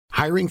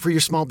Hiring for your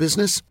small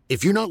business?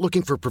 If you're not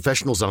looking for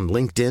professionals on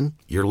LinkedIn,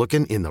 you're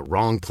looking in the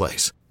wrong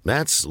place.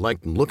 That's like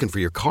looking for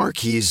your car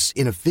keys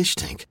in a fish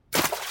tank.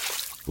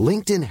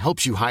 LinkedIn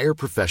helps you hire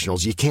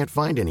professionals you can't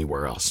find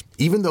anywhere else,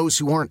 even those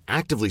who aren't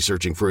actively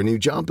searching for a new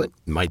job but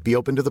might be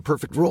open to the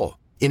perfect role.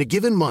 In a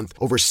given month,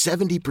 over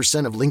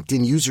 70% of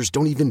LinkedIn users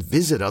don't even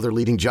visit other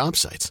leading job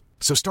sites.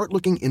 So start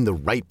looking in the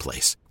right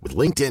place. With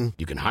LinkedIn,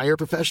 you can hire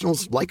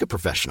professionals like a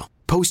professional.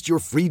 Post your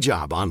free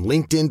job on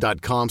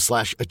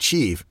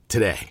linkedin.com/achieve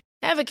today.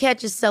 Ever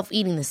catch yourself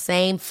eating the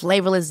same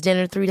flavorless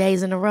dinner 3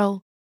 days in a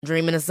row?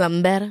 Dreaming of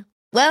something better?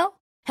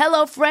 Well,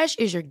 HelloFresh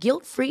is your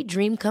guilt-free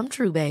dream come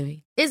true,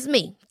 baby. It's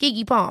me,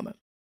 Keke Palmer.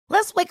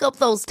 Let's wake up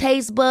those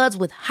taste buds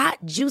with hot,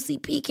 juicy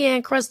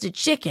pecan-crusted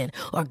chicken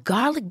or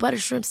garlic butter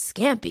shrimp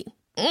scampi.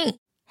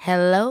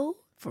 Hello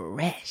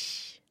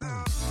Fresh.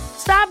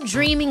 Stop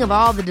dreaming of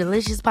all the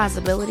delicious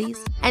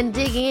possibilities and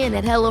dig in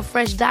at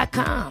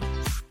HelloFresh.com.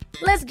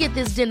 Let's get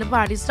this dinner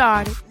party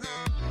started.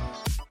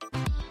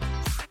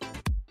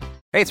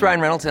 Hey, it's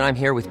Ryan Reynolds, and I'm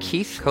here with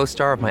Keith,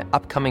 co-star of my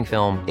upcoming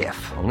film, If,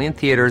 only in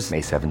theaters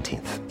May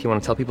 17th. Do you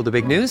want to tell people the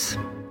big news?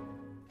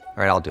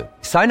 All right, I'll do it.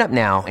 Sign up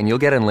now and you'll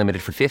get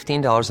unlimited for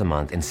 $15 a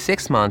month and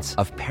 6 months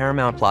of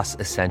Paramount Plus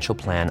Essential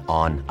Plan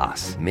on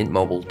us.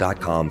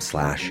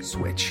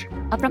 MintMobile.com/switch.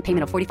 Upfront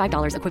payment of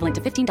 $45 equivalent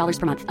to $15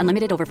 per month.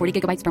 Unlimited over 40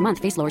 gigabytes per month.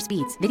 Face lower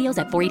speeds. Videos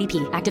at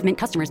 480p. Active Mint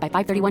customers by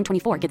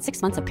 531.24 get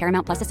 6 months of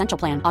Paramount Plus Essential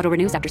Plan. Auto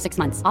renews after 6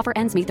 months. Offer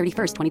ends May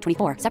 31st,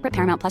 2024. Separate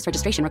Paramount Plus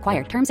registration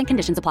required. Terms and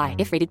conditions apply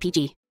if rated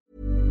PG.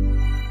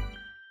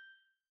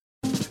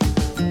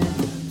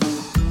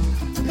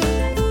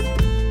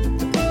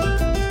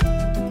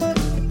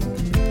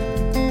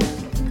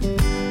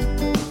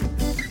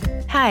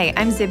 Hi,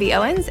 I'm Zibby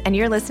Owens, and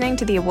you're listening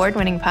to the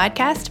award-winning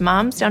podcast,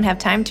 Moms Don't Have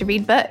Time to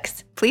Read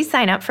Books. Please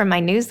sign up for my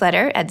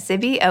newsletter at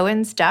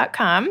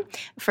zibbyowens.com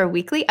for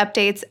weekly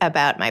updates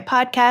about my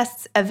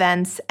podcasts,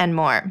 events, and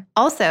more.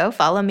 Also,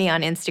 follow me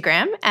on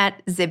Instagram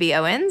at Zibby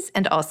Owens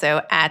and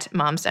also at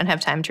Moms Don't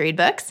Have Time to Read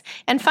Books.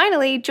 And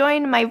finally,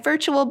 join my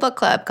virtual book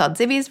club called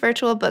Zibby's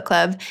Virtual Book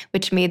Club,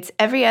 which meets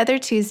every other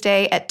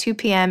Tuesday at 2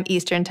 p.m.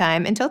 Eastern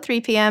Time until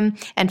 3 p.m.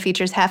 and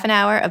features half an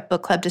hour of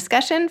book club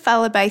discussion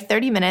followed by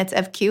 30 minutes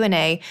of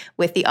Q&A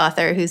with the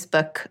author whose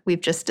book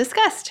we've just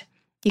discussed.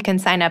 You can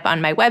sign up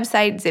on my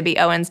website,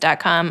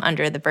 zibbyowens.com,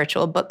 under the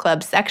Virtual Book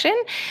Club section,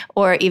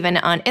 or even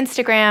on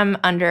Instagram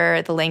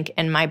under the link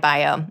in my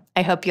bio.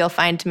 I hope you'll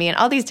find me in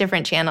all these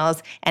different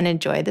channels and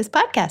enjoy this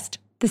podcast.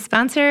 The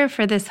sponsor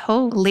for this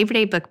whole Labor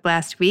Day Book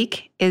Blast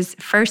week is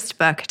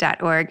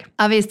firstbook.org.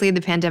 Obviously,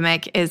 the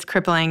pandemic is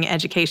crippling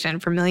education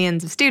for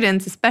millions of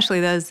students, especially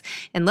those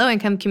in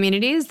low-income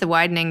communities. The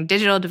widening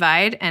digital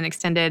divide and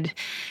extended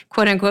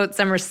quote-unquote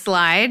summer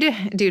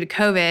slide due to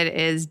COVID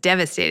is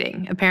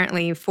devastating.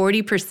 Apparently,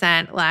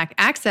 40% lack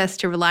access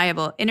to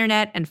reliable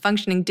internet and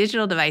functioning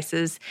digital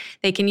devices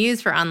they can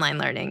use for online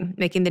learning,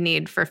 making the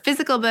need for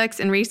physical books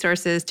and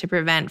resources to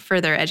prevent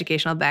further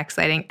educational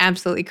backsliding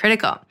absolutely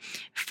critical.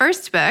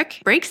 First Book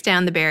breaks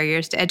down the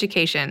barriers to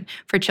education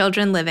for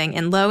children living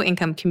in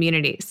low-income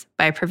communities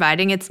by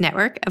providing its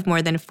network of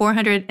more than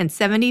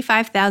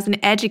 475,000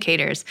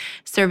 educators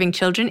serving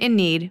children in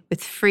need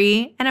with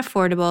free and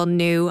affordable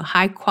new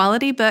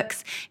high-quality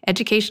books,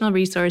 educational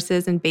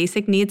resources, and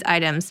basic needs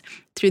items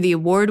through the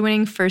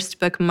award-winning First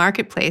Book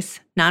Marketplace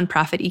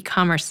nonprofit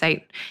e-commerce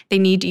site. They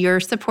need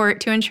your support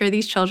to ensure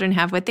these children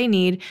have what they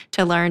need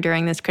to learn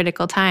during this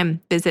critical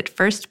time. Visit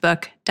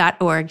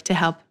firstbook.org to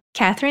help.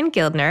 Katherine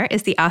Gildner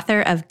is the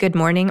author of Good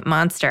Morning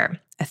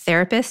Monster. A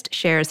therapist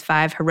shares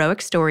 5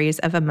 heroic stories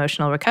of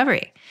emotional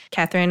recovery.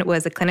 Katherine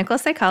was a clinical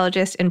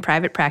psychologist in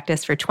private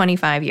practice for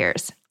 25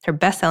 years. Her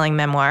best-selling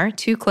memoir,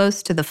 Too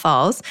Close to the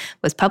Falls,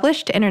 was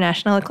published to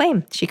international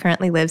acclaim. She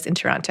currently lives in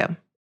Toronto.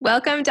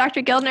 Welcome,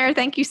 Dr. Gildner.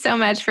 Thank you so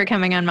much for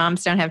coming on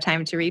Moms Don't Have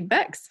Time to Read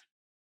Books.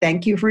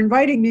 Thank you for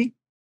inviting me.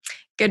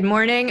 Good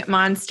Morning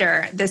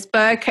Monster. This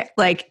book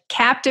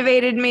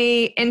captivated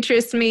me,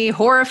 interested me,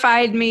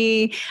 horrified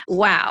me.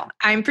 Wow.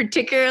 I'm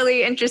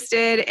particularly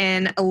interested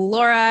in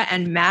Laura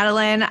and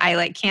Madeline.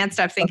 I can't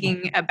stop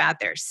thinking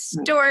about their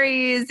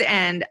stories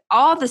and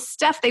all the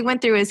stuff they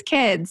went through as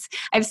kids.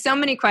 I have so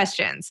many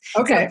questions.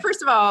 Okay. So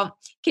first of all,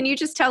 can you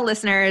just tell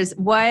listeners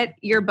what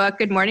your book,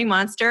 Good Morning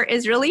Monster,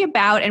 is really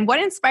about and what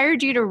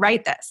inspired you to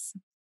write this?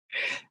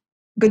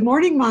 Good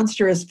Morning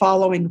Monster is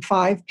following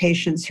 5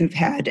 patients who've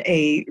had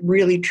a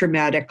really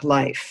traumatic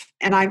life.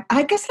 And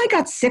I guess I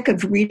got sick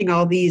of reading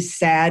all these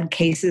sad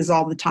cases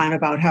all the time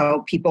about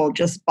how people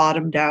just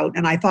bottomed out.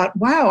 And I thought,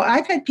 wow,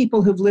 I've had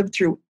people who've lived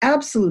through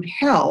absolute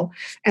hell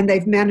and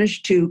they've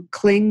managed to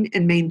cling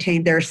and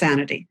maintain their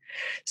sanity.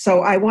 So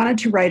I wanted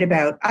to write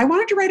about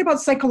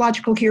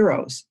psychological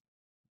heroes.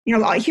 You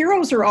know,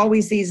 heroes are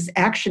always these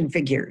action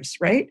figures,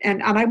 right?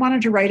 And I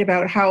wanted to write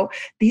about how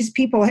these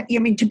people,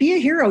 to be a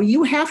hero,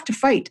 you have to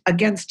fight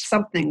against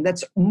something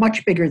that's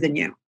much bigger than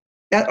you.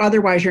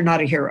 Otherwise, you're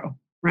not a hero,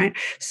 right?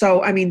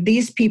 So,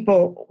 these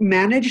people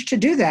managed to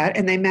do that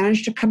and they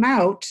managed to come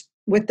out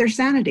with their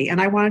sanity. And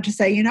I wanted to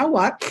say, you know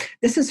what?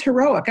 This is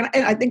heroic. And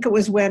I think it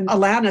was when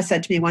Alana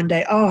said to me one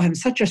day, oh, I'm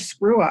such a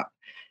screw up.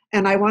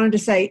 And I wanted to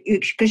say,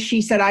 because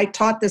she said, I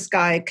taught this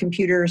guy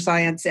computer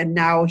science and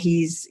now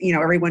he's,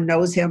 everyone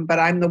knows him, but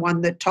I'm the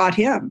one that taught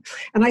him.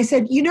 And I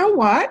said, you know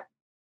what?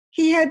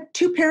 He had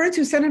two parents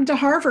who sent him to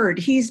Harvard.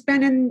 He's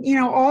been in,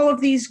 all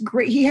of these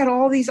he had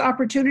all these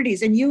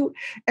opportunities. And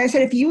I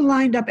said, if you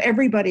lined up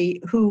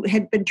everybody who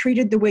had been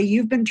treated the way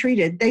you've been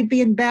treated, they'd be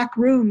in back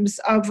rooms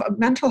of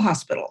mental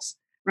hospitals.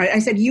 Right. I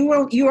said, you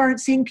aren't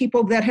seeing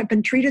people that have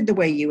been treated the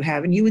way you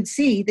have, and you would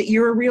see that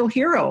you're a real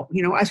hero.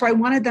 So I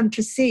wanted them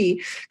to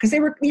see, because they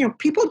were,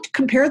 people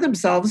compare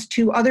themselves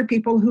to other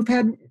people who've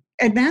had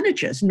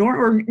advantages,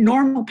 or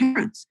normal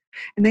parents.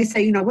 And they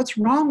say, what's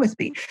wrong with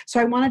me? So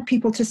I wanted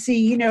people to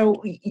see,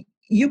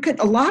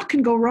 a lot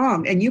can go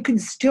wrong and you can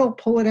still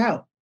pull it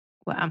out.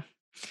 Wow.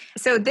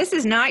 So this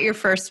is not your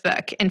first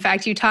book. In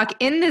fact, you talk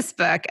in this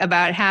book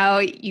about how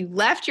you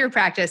left your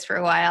practice for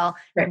a while,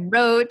 right,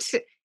 wrote,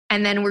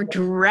 and then were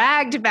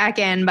dragged back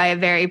in by a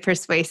very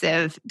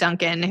persuasive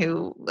Duncan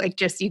who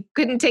you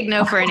couldn't take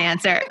no for an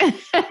answer.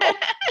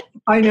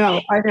 I know.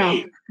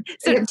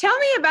 So tell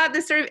me about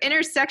the sort of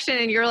intersection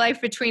in your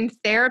life between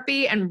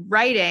therapy and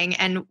writing,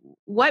 and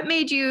what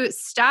made you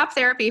stop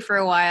therapy for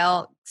a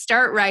while,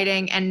 start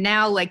writing, and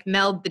now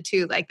meld the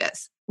two like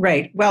this?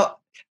 Right. Well,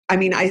 I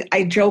mean,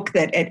 I joke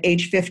that at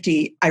age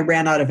 50, I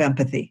ran out of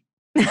empathy.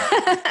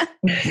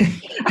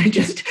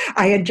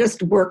 I had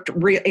just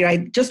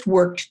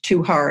worked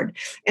too hard.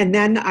 And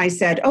then I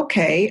said,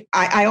 okay,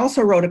 I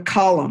also wrote a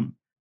column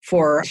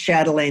for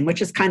Chatelaine,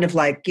 which is kind of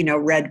like,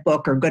 Red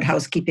Book or Good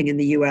Housekeeping in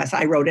the US.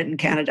 I wrote it in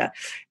Canada.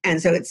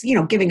 And so it's,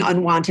 giving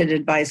unwanted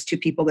advice to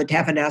people that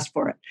haven't asked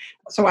for it.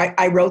 So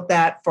I wrote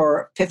that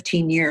for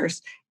 15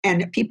 years.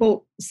 And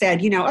people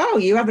said, oh,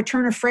 you have a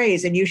turn of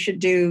phrase and you should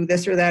do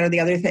this or that or the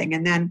other thing.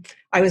 And then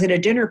I was at a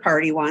dinner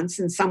party once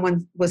and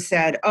someone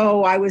said,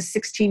 oh, I was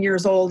 16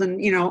 years old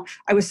and,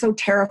 I was so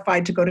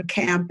terrified to go to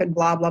camp and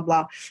blah, blah,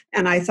 blah.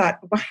 And I thought,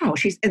 wow.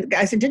 And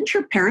I said, didn't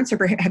your parents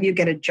ever have you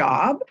get a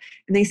job?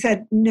 And they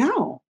said,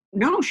 no.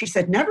 She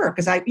said, never.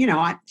 Because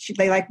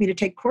they like me to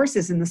take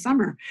courses in the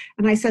summer.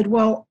 And I said,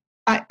 well,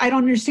 I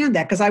don't understand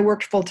that because I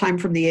worked full time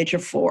from the age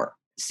of 4.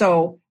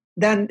 So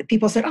then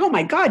people said, oh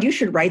my God, you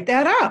should write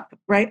that up,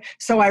 right?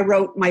 So I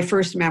wrote my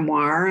first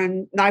memoir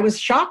and I was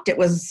shocked. It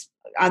was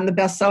on the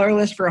bestseller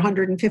list for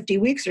 150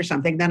 weeks or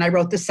something. Then I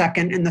wrote the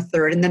second and the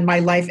third, and then my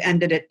life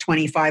ended at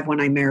 25 when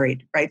I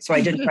married, right? So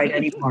I didn't write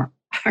anymore.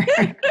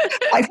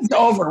 Life is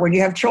over when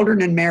you have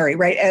children and marry,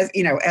 right?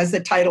 As the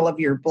title of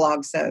your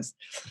blog says.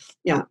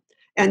 Yeah.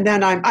 And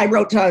then I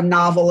wrote a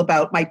novel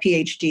about my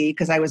PhD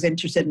because I was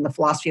interested in the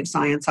philosophy of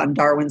science on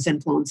Darwin's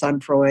influence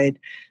on Freud.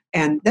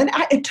 And then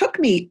it took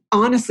me,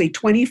 honestly,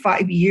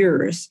 25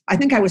 years. I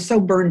think I was so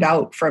burned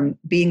out from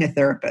being a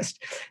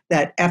therapist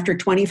that after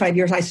 25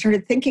 years, I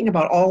started thinking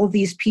about all of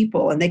these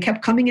people and they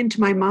kept coming into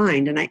my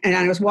mind. And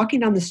I was walking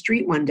down the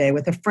street one day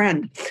with a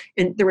friend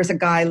and there was a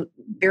guy,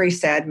 very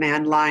sad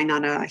man, lying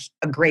on a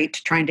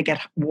grate trying to get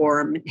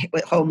warm,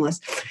 homeless.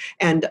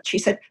 And she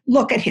said,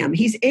 look at him.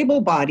 He's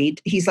able-bodied.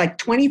 He's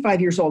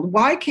 25 years old.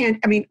 Why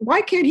can't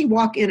he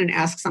walk in and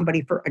ask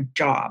somebody for a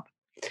job?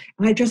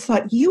 And I just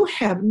thought, you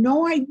have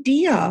no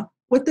idea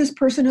what this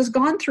person has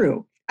gone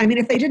through. I mean,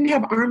 if they didn't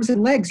have arms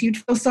and legs, you'd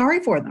feel sorry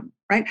for them,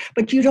 right?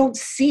 But you don't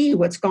see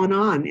what's gone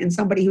on in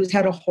somebody who's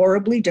had a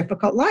horribly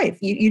difficult life.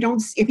 You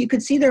don't. If you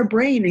could see their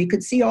brain or you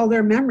could see all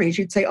their memories,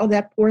 you'd say, oh,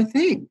 that poor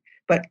thing.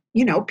 But,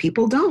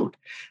 people don't.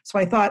 So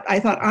I thought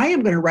I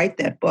am going to write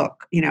that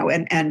book,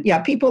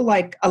 and people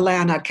like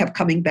Alana kept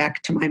coming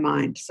back to my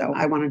mind. So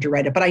I wanted to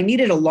write it, but I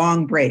needed a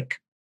long break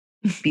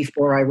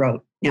before I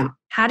wrote. Yeah.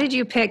 How did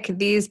you pick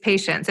these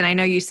patients? And I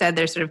know you said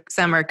there's sort of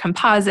some are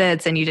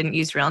composites and you didn't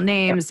use real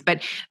names,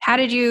 but how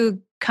did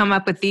you come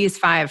up with these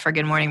 5 for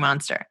Good Morning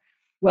Monster?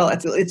 Well,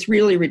 it's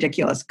really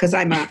ridiculous because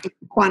I'm a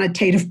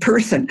quantitative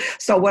person.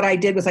 So what I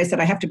did was I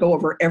said, I have to go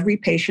over every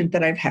patient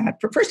that I've had.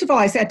 First of all,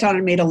 I sat down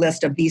and made a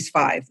list of these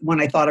 5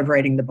 when I thought of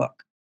writing the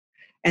book.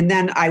 And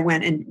then I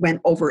went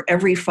over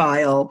every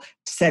file,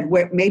 said,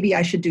 maybe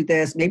I should do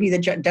this. Maybe the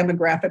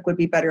demographic would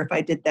be better if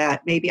I did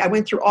that. Maybe I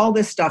went through all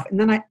this stuff. And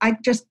then I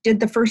just did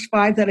the first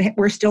 5 that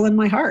were still in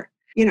my heart.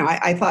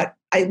 I thought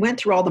I went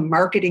through all the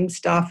marketing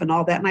stuff and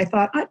all that. And I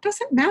thought, it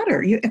doesn't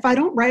matter. If I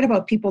don't write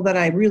about people that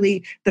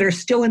are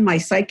still in my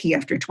psyche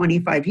after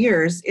 25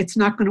 years, it's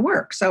not going to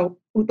work. So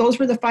those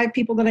were the 5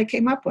 people that I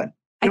came up with.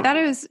 I thought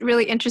it was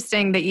really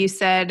interesting that you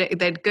said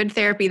that good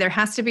therapy, there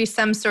has to be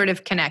some sort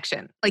of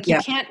connection. You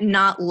can't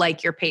not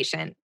like your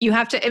patient. You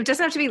have to, it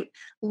doesn't have to be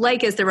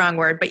like is the wrong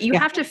word, but you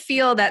have to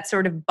feel that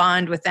sort of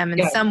bond with them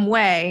in some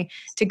way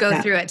to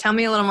go through it. Tell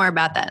me a little more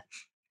about that.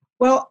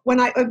 Well, when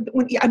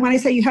I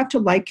say you have to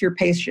like your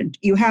patient,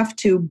 you have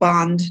to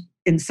bond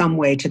in some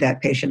way to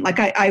that patient.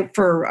 I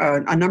for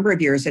a number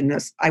of years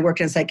I worked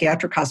in a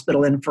psychiatric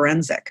hospital in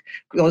forensic.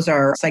 Those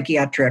are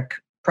psychiatric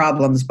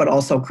problems, but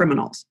also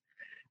criminals.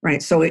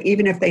 Right. So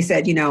even if they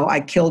said, I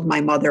killed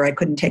my mother, I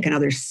couldn't take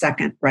another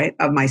second, right,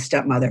 of my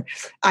stepmother.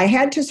 I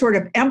had to sort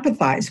of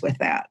empathize with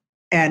that.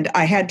 And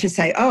I had to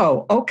say,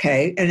 oh,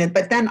 okay.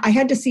 But then I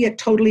had to see it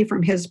totally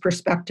from his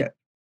perspective,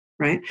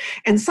 right?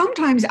 And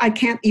sometimes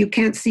you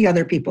can't see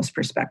other people's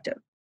perspective.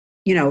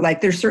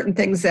 Like there's certain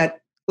things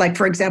that, like,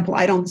 for example,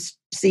 I don't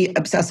see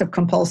obsessive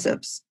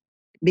compulsives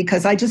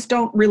because I just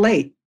don't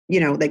relate,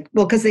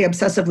 because they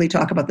obsessively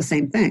talk about the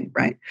same thing,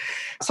 right?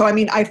 So,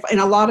 in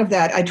a lot of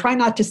that, I try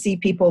not to see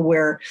people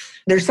where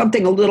there's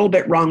something a little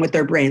bit wrong with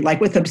their brain. Like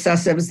with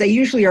obsessives, they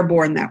usually are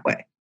born that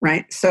way.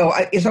 Right. So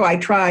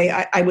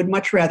I would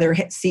much rather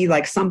see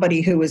like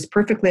somebody who is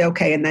perfectly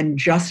okay and then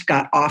just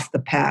got off the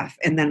path.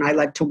 And then I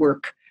like to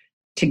work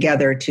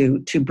together to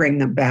bring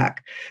them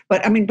back.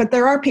 But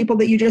there are people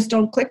that you just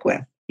don't click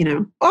with,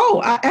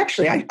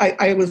 actually,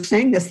 I was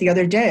saying this the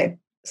other day.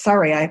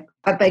 Sorry,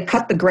 they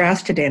cut the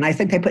grass today and I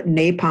think they put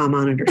napalm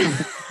on it or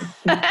something.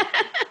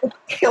 It's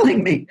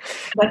killing me.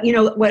 But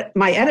what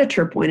my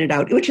editor pointed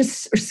out, which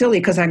is silly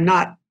because I'm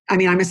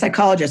a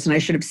psychologist and I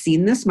should have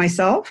seen this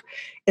myself,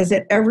 is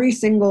that every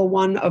single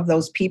one of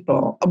those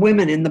people,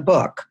 women in the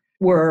book,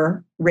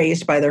 were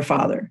raised by their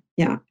father.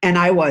 Yeah. And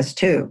I was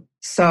too.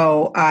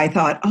 So I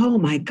thought, oh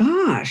my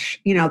gosh,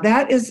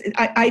 that is,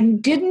 I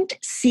didn't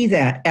see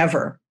that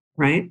ever.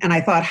 Right. And I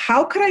thought,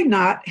 how could I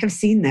not have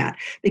seen that?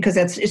 Because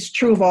it's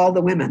true of all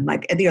the women.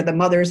 Like, the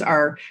mothers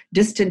are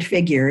distant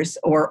figures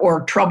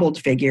or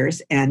troubled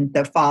figures, and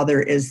the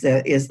father is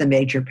the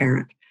major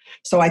parent.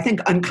 So I think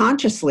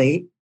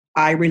unconsciously,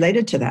 I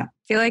related to that.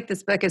 I feel like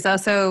this book is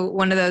also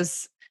one of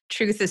those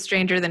truth is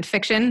stranger than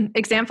fiction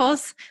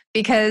examples,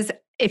 because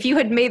if you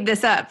had made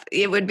this up,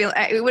 it would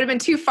have been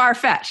too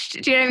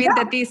far-fetched. Do you know what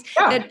I mean?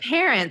 That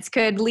parents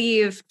could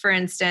leave, for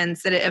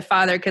instance, that a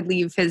father could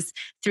leave his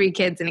 3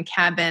 kids in a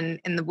cabin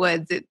in the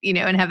woods, and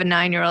have a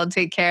 9-year-old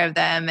take care of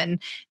them,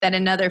 and that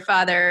another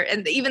father,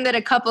 and even that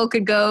a couple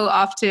could go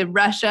off to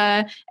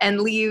Russia and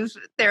leave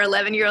their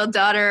 11-year-old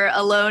daughter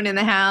alone in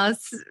the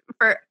house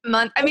for a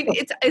month.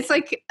 It's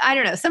like, I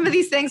don't know, some of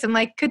these things I'm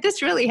like, could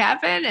this really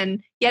happen?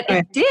 And yet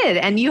it did.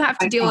 And you have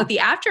to deal with the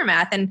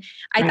aftermath. And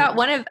I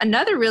thought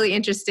another really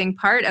interesting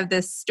part of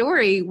this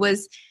story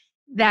was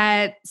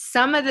that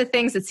some of the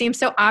things that seem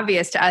so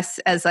obvious to us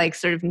as like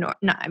sort of,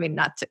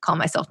 not to call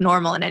myself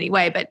normal in any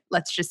way, but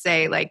let's just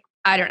say like,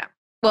 I don't know.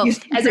 Well,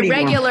 as a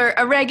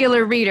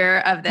regular reader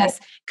of this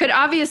could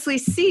obviously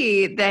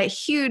see the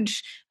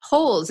huge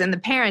holes in the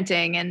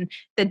parenting and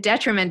the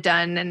detriment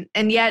done.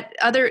 And yet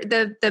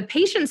the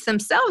patients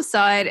themselves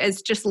saw it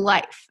as just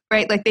life,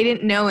 right? Like they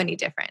didn't know any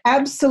different.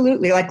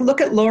 Absolutely. Like look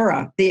at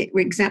Laura,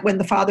 when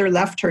the father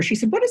left her, she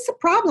said, what is the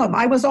problem?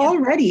 I was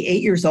already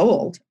 8 years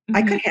old. Mm-hmm.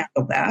 I could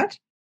handle that.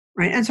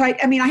 Right. And so I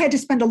had to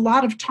spend a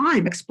lot of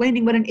time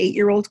explaining what an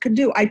 8-year-old could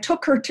do. I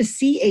took her to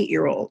see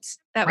 8-year-olds.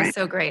 That was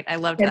so great. I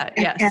loved that.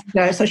 Yes.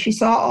 And so she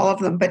saw all of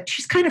them, but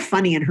she's kind of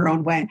funny in her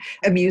own way,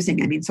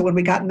 amusing. So when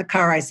we got in the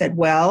car, I said,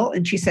 well,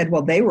 and she said,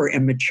 well, they were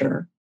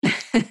immature.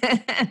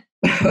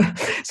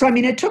 So,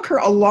 it took her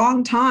a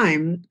long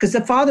time because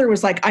the father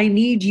was like, I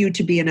need you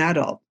to be an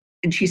adult.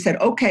 And she said,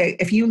 okay,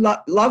 if you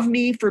love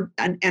me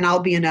and I'll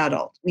be an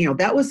adult.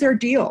 That was their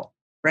deal.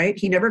 Right.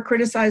 He never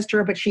criticized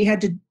her, but she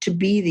had to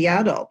be the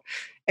adult.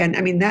 And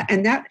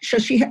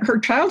her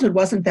childhood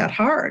wasn't that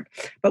hard.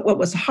 But what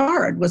was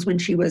hard was when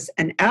she was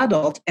an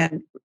adult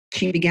and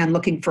she began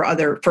looking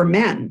for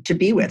men to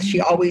be with.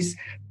 She always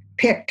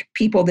picked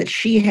people that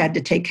she had to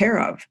take care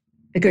of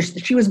because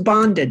she was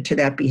bonded to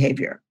that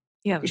behavior.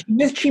 Yeah.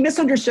 She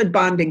misunderstood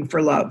bonding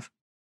for love.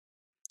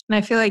 And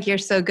I feel like you're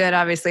so good,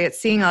 obviously, at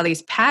seeing all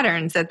these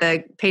patterns that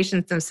the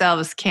patients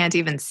themselves can't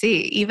even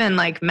see. Even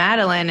like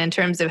Madeline, in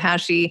terms of how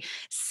she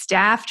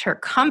staffed her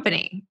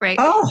company, right?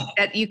 Oh.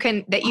 That you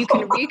can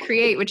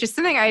recreate, which is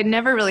something I had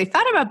never really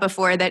thought about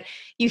before. That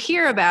you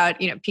hear about,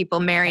 people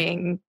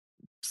marrying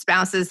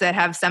spouses that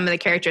have some of the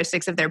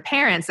characteristics of their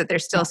parents that they're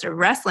still sort of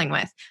wrestling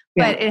with.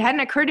 Yeah. But it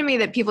hadn't occurred to me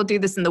that people do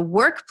this in the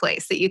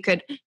workplace. That you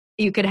could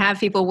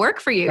have people work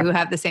for you who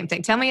have the same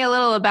thing. Tell me a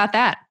little about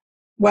that.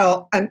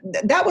 Well,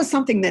 that was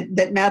something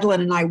that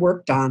Madeline and I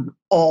worked on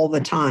all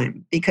the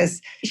time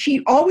because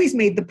she always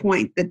made the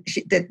point that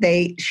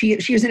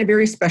she was in a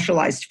very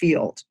specialized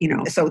field,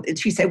 So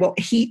she said, well,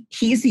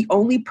 he's the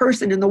only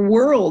person in the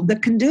world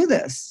that can do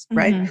this,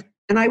 right? Mm-hmm.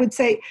 And I would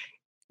say,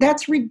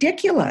 that's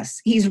ridiculous.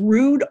 He's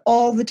rude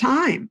all the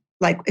time.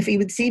 Like if he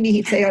would see me,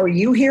 he'd say, are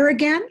you here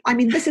again?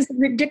 This is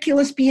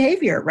ridiculous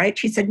behavior, right?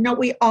 She said, no,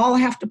 we all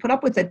have to put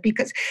up with it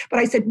but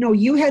I said, no,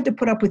 you had to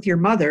put up with your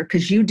mother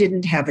because you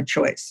didn't have a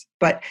choice.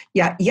 But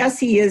yes,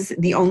 he is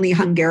the only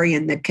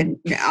Hungarian that can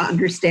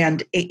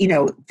understand,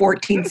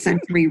 14th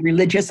century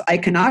religious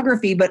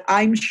iconography, but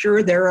I'm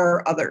sure there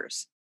are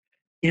others.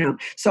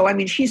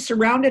 So she's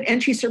surrounded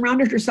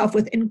herself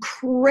with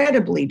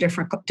incredibly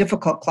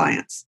difficult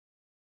clients.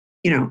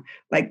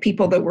 Like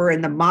people that were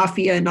in the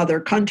mafia in other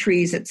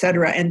countries, et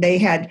cetera. And they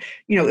had,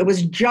 it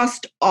was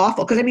just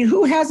awful. Because,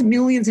 who has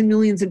millions and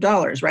millions of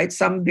dollars, right?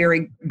 Some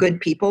very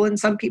good people and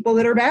some people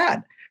that are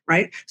bad,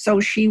 right? So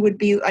she would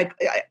be like,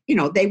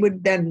 they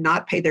would then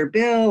not pay their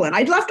bill. And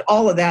I'd left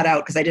all of that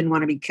out because I didn't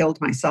want to be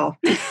killed myself.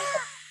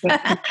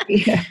 But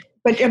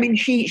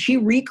she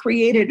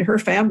recreated her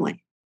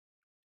family.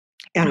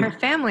 And her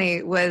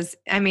family was,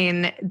 I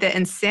mean, the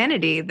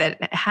insanity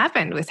that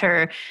happened with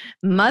her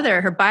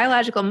mother, her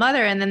biological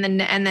mother, and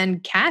then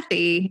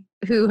Kathy,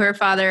 who her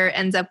father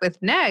ends up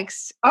with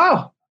next.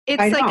 I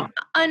It's like know.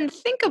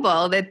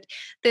 unthinkable that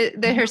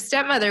her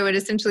stepmother would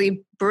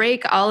essentially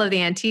break all of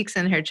the antiques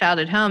in her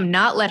childhood home,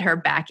 not let her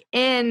back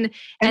in,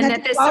 and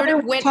that this sort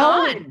of went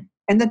on.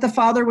 And that the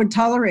father would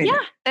tolerate it. Yeah,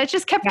 that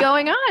just kept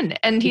going on.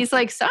 And he's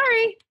like,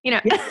 sorry, you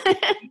know. Yeah,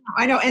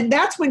 I know. And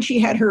that's when she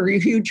had her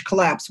huge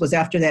collapse, was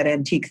after that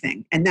antique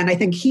thing. And then I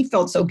think he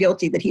felt so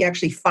guilty that he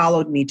actually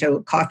followed me to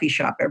a coffee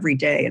shop every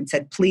day and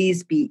said,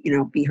 please be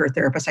her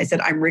therapist. I said,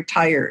 I'm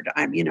retired.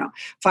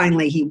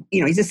 Finally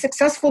he's a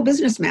successful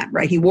businessman,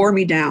 right? He wore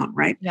me down,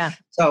 right? Yeah.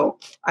 So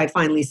I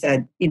finally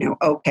said,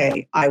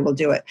 okay, I will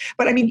do it.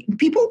 But I mean,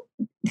 people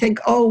think,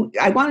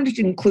 I wanted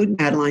to include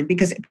Madeline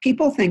because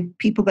people think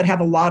people that have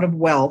a lot of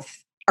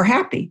wealth are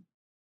happy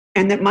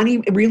and that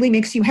money really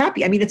makes you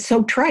happy. I mean, it's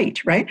so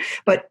trite, right?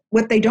 But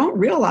what they don't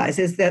realize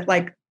is that,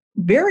 like,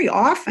 very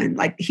often,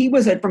 like, he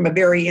was from a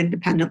very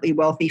independently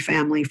wealthy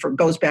family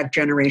goes back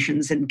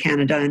generations in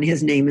Canada, and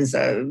his name is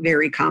a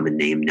very common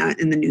name now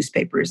in the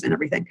newspapers and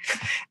everything.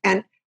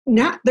 And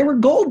now there were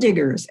gold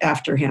diggers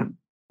after him.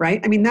 Right.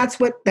 I mean, that's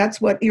what,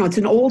 it's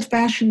an old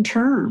fashioned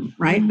term.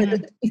 Right. Mm-hmm. But this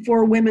is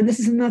before women, this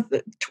is in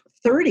the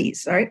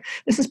 30s. Right.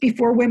 This is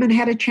before women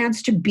had a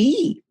chance to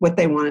be what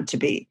they wanted to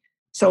be.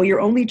 So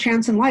your only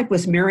chance in life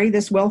was marry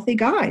this wealthy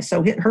guy.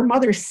 So her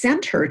mother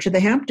sent her to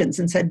the Hamptons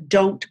and said,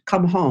 don't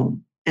come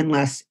home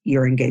unless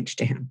you're engaged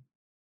to him.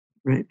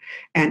 Right.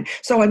 And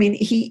so, I mean,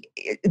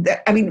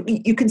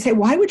 you can say,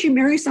 why would you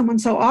marry someone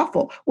so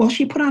awful? Well,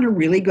 she put on a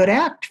really good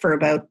act for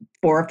about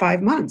 4 or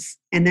 5 months.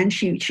 And then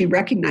she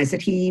recognized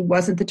that he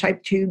wasn't the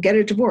type to get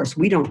a divorce.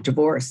 We don't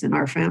divorce in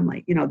our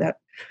family,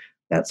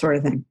 that sort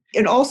of thing.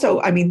 And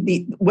also, I mean,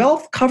 the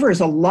wealth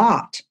covers a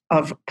lot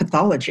of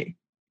pathology.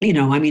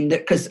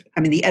 Because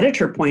the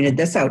editor pointed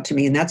this out to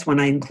me, and that's when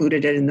I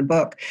included it in the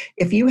book.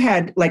 If you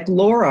had, like,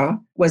 Laura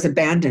was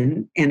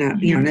abandoned in a,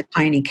 in a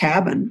tiny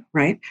cabin,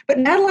 right? But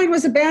Madeline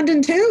was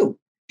abandoned too.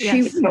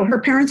 Yes. Her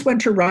parents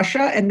went to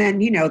Russia, and then,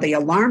 the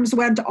alarms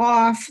went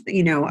off,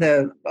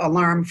 the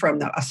alarm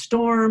from a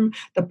storm,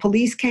 the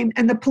police came,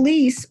 and the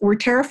police were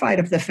terrified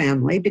of the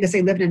family because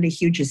they lived in a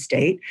huge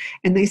estate.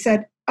 And they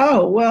said,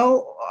 oh,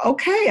 well,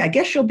 okay, I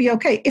guess she'll be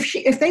okay.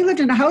 If they lived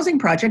in a housing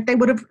project, they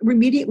would have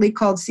immediately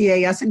called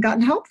CAS and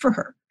gotten help for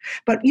her.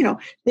 But,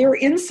 they were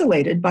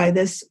insulated by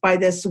this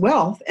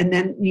wealth. And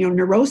then,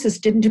 neurosis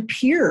didn't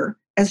appear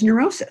as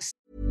neurosis.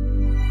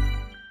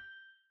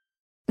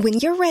 When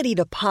you're ready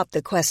to pop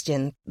the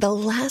question, the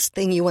last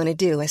thing you want to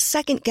do is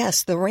second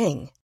guess the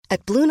ring.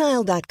 At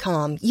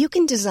BlueNile.com, you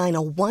can design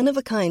a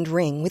one-of-a-kind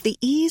ring with the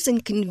ease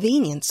and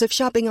convenience of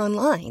shopping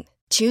online.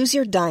 Choose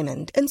your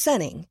diamond and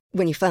setting.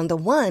 When you find the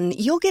one,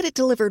 you'll get it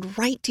delivered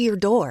right to your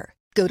door.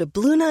 Go to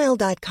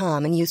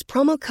BlueNile.com and use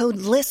promo code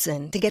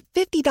LISTEN to get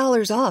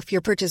 $50 off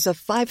your purchase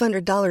of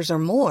 $500 or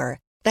more.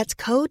 That's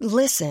code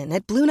LISTEN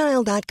at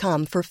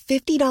BlueNile.com for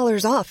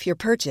 $50 off your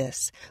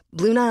purchase.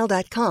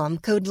 BlueNile.com,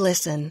 code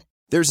LISTEN.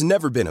 There's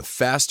never been a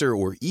faster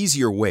or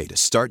easier way to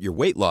start your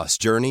weight loss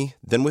journey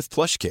than with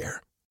PlushCare.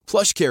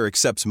 PlushCare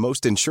accepts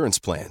most insurance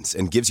plans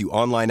and gives you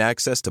online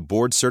access to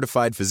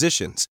board-certified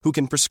physicians who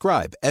can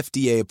prescribe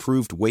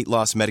FDA-approved weight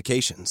loss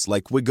medications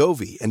like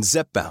Wegovy and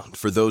Zepbound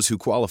for those who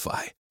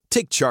qualify.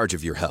 Take charge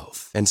of your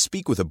health and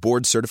speak with a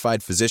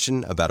board-certified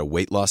physician about a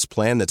weight loss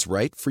plan that's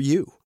right for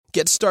you.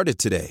 Get started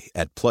today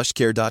at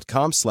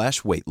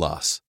plushcare.com/weight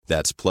loss.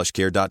 That's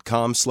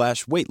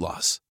plushcare.com/weight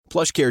loss.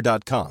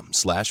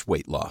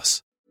 plushcare.com/weight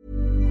loss.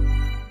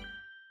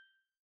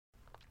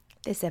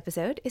 This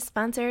episode is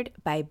sponsored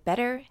by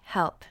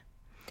BetterHelp.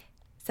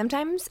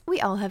 Sometimes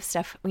we all have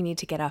stuff we need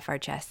to get off our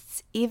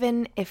chests.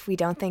 Even if we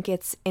don't think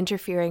it's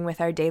interfering with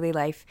our daily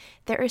life,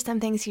 there are some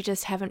things you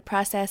just haven't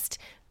processed,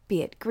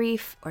 be it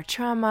grief or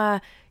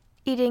trauma,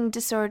 eating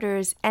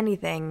disorders,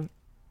 anything.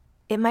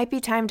 It might be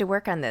time to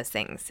work on those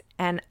things,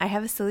 and I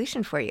have a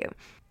solution for you.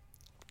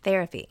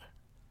 Therapy.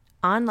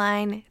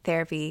 Online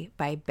therapy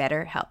by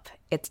BetterHelp.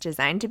 It's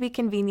designed to be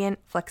convenient,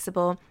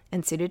 flexible,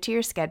 and suited to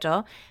your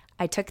schedule.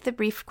 I took the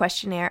brief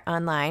questionnaire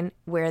online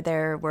where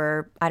there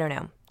were,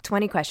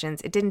 20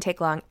 questions. It didn't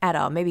take long at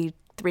all, maybe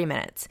 3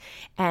 minutes.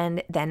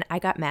 And then I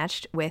got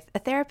matched with a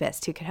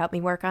therapist who could help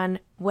me work on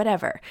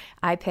whatever.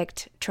 I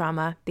picked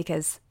trauma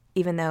because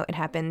even though it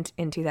happened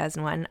in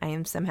 2001, I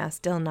am somehow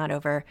still not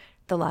over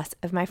the loss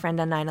of my friend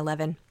on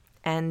 9/11.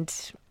 And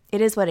it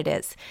is what it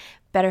is.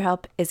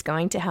 BetterHelp is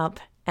going to help.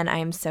 And I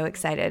am so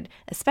excited,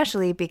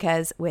 especially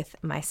because with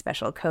my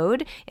special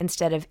code,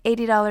 instead of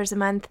 $80 a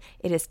month,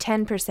 it is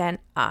 10%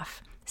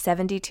 off,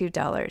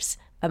 $72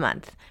 a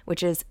month,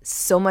 which is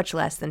so much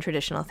less than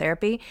traditional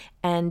therapy.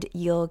 And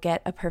you'll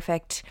get a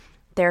perfect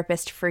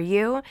therapist for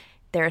you.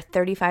 There are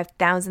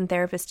 35,000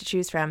 therapists to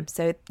choose from,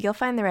 so you'll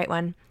find the right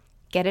one.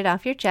 Get it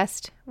off your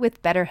chest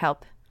with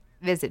BetterHelp.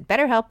 Visit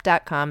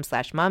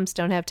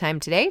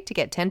BetterHelp.com/momsdon'thavetime today to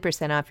get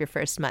 10% off your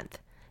first month.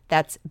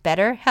 That's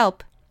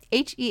BetterHelp,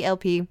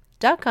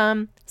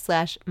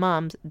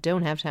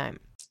 HELP.com/momsdon'thavetime.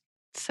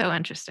 So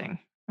interesting.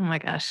 Oh my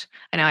gosh.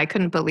 I know. I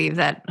couldn't believe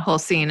that whole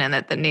scene, and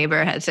that the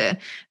neighbor had to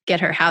get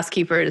her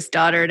housekeeper's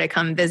daughter to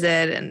come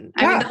visit. And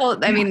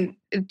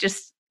it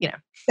just,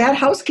 That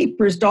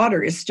housekeeper's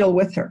daughter is still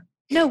with her.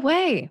 No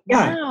way.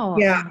 Yeah. Wow.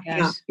 Yeah. Oh my Yeah.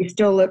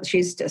 gosh.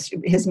 She's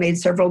has made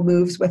several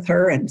moves with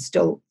her and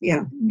still,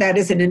 that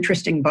is an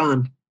interesting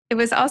bond. It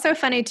was also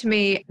funny to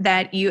me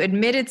that you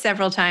admitted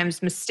several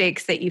times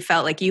mistakes that you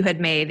felt like you had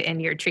made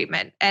in your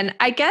treatment. And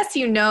I guess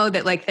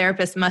that like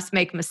therapists must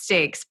make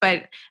mistakes,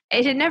 but I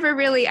had never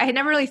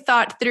really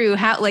thought through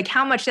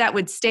how much that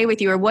would stay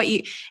with you, or what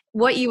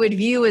you would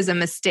view as a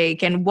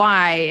mistake and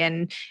why.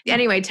 And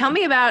anyway, tell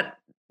me about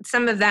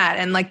some of that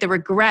and like the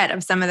regret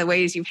of some of the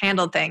ways you've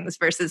handled things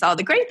versus all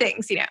the great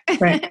things,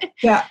 Right.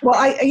 Yeah.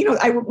 Well,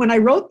 when I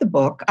wrote the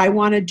book, I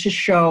wanted to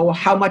show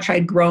how much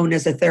I'd grown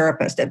as a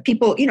therapist. And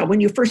people,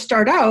 when you first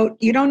start out,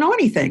 you don't know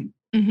anything,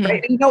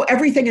 right? You know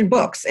everything in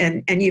books,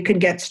 and you can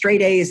get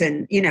straight A's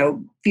and,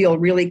 feel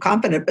really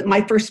confident. But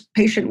my first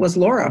patient was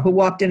Laura, who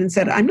walked in and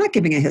said, "I'm not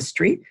giving a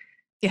history."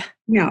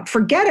 Yeah.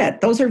 Forget it.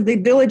 Those are the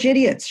village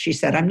idiots. She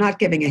said, "I'm not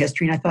giving a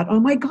history." And I thought,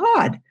 oh my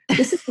God,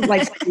 this isn't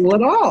like school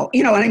at all.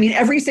 And I mean,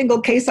 every single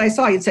case I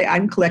saw, you'd say,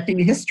 "I'm collecting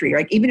a history."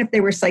 Right? Even if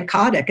they were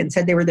psychotic and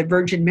said they were the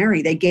Virgin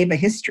Mary, they gave a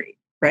history.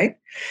 Right?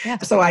 Yeah.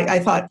 So I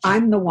thought,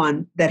 I'm the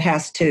one that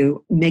has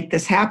to make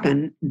this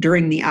happen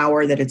during the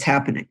hour that it's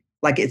happening.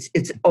 Like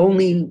it's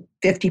only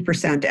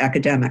 50%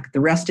 academic. The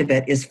rest of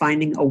it is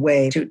finding a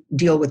way to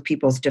deal with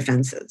people's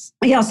defenses.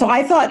 Yeah. So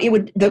I thought it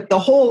would, the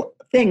whole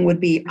thing would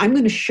be, I'm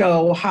going to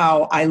show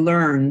how I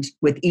learned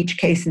with each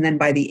case. And then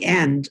by the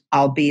end,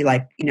 I'll be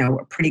like,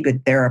 a pretty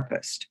good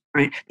therapist,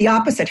 right? The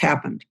opposite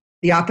happened,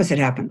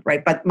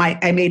 right? But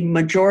I made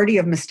majority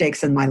of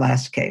mistakes in my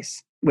last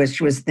case,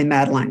 which was the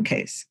Madeline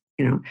case,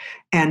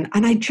 and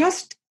I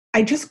just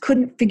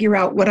couldn't figure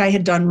out what I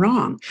had done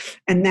wrong.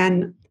 And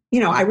then,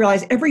 I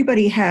realized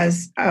everybody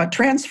has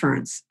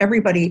transference.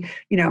 Everybody,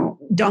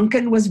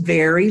 Duncan was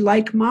very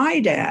like my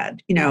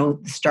dad,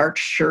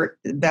 starched shirt,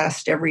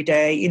 vest every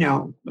day,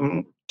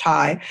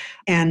 tie.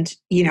 And,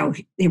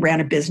 he ran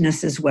a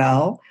business as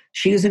well.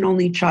 She was an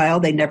only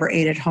child. They never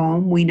ate at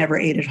home. We never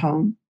ate at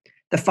home.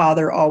 The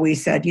father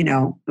always said,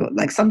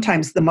 like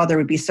sometimes the mother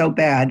would be so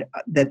bad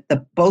that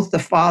both the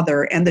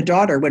father and the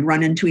daughter would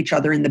run into each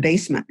other in the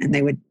basement, and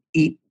they would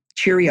eat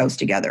Cheerios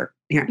together.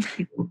 Yeah,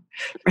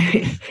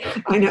 right.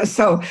 I know.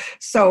 So,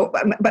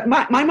 but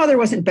my mother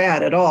wasn't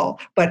bad at all.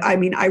 But I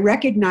mean, I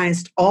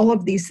recognized all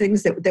of these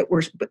things that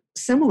were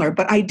similar,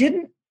 but I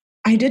didn't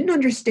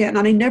understand,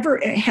 and I never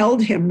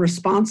held him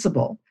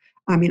responsible.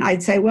 I mean,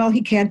 I'd say, well,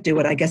 he can't do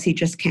it. I guess he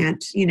just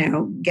can't,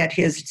 get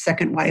his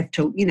second wife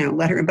to,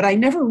 let her in. But I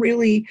never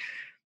really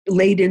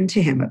laid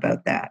into him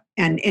about that.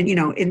 And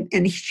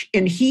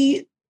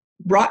he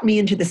brought me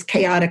into this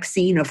chaotic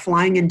scene of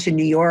flying into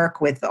New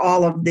York with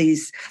all of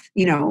these,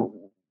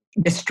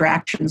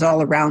 distractions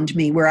all around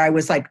me, where I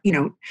was like,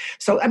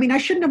 so, I mean, I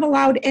shouldn't have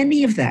allowed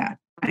any of that.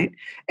 Right.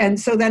 And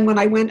so then when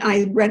I went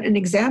and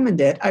examined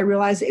it, I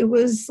realized it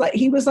was like,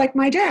 he was like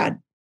my dad.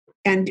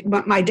 And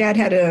my dad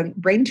had a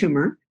brain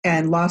tumor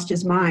and lost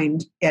his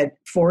mind at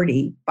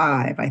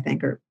 45, I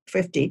think, or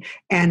 50.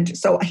 And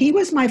so he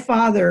was my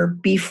father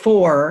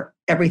before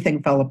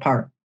everything fell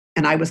apart.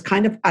 And I was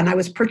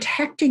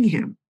protecting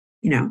him,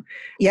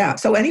 Yeah.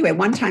 So anyway,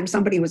 one time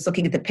somebody was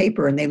looking at the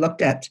paper and they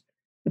looked at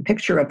the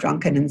picture of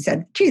Duncan and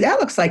said, "Gee, that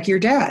looks like your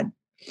dad."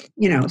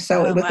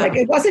 So it was like,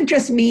 it wasn't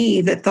just me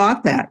that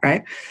thought that,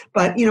 right?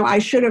 But, I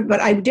should have,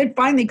 but I did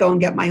finally go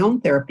and get my own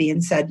therapy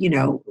and said,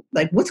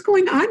 like, what's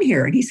going on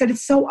here? And he said,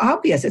 it's so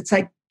obvious. It's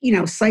like,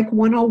 Psych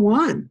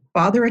 101,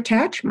 father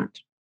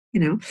attachment,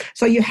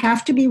 So you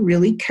have to be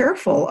really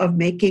careful of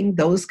making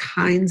those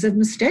kinds of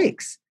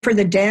mistakes. For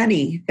the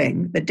Danny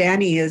thing, the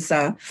Danny is,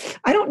 I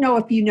don't know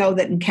if you know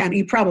that in Canada,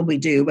 you probably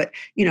do, but,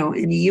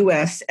 in the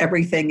US,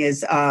 everything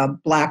is a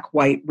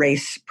black-white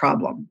race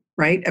problem.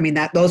 Right? I mean,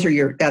 that's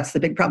the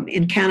big problem.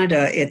 In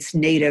Canada, it's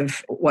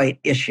Native white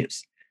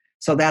issues.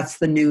 So that's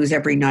the news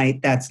every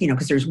night. That's,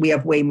 because we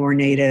have way more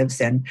natives,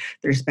 and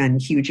there's been a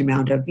huge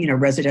amount of,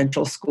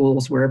 residential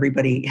schools where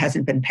everybody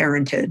hasn't been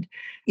parented,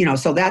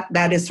 so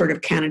that is sort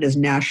of Canada's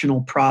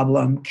national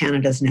problem,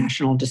 Canada's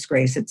national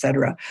disgrace, et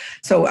cetera.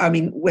 So, I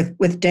mean,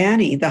 with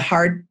Danny, the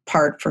hard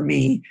part for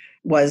me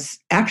was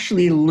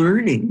actually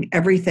learning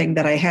everything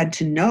that I had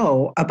to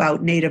know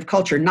about Native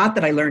culture. Not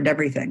that I learned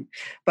everything,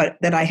 but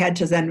that I had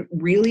to then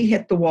really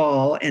hit the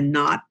wall and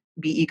not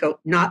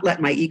let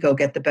my ego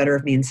get the better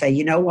of me and say,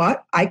 you know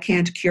what? I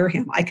can't cure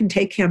him. I can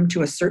take him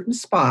to a certain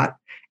spot,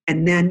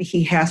 and then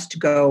he has to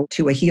go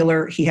to a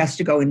healer. He has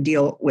to go and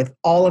deal with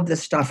all of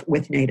this stuff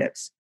with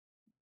natives.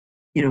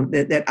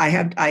 That I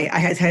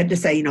had to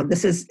say,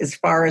 this is as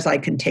far as I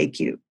can take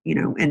you,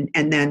 and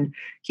then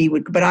he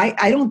would, but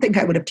I don't think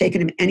I would have taken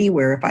him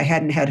anywhere if I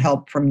hadn't had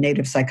help from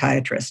Native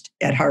psychiatrist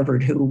at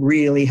Harvard who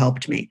really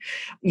helped me.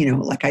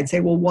 Like I'd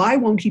say, well, why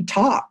won't he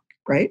talk?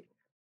 Right.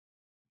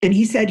 And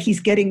he said, he's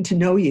getting to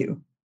know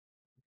you.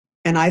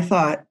 And I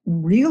thought,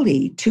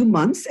 really, 2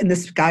 months and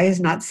this guy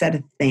has not said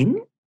a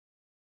thing?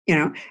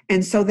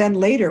 And so then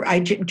later I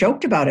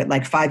joked about it,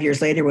 like 5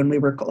 years later when we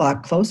were a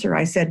lot closer.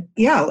 I said,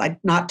 yeah, like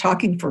not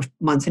talking for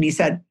months. And he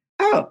said,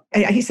 oh,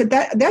 he said,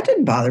 that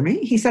didn't bother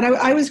me. He said,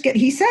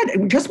 he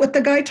said, just what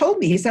the guy told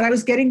me. He said, I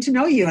was getting to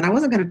know you and I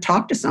wasn't going to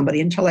talk to somebody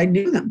until I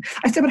knew them.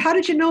 I said, but how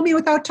did you know me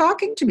without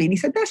talking to me? And he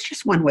said, that's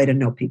just one way to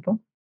know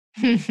people.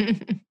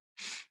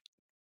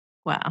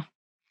 Wow.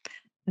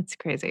 That's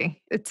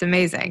crazy. It's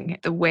amazing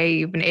the way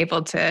you've been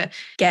able to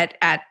get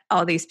at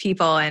all these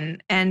people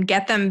and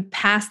get them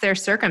past their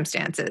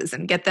circumstances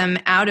and get them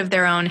out of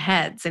their own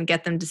heads and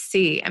get them to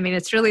see. I mean,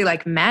 it's really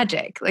like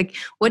magic. Like,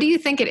 what do you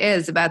think it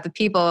is about the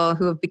people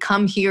who have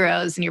become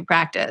heroes in your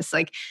practice?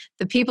 Like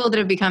the people that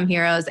have become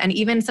heroes, and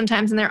even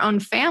sometimes in their own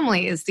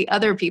families, the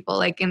other people,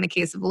 like in the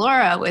case of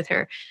Laura with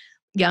her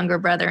younger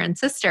brother and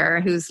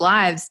sister whose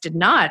lives did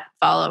not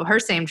follow her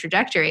same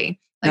trajectory.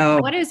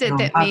 Like, what is it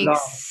that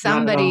makes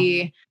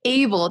somebody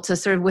able to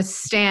sort of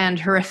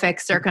withstand horrific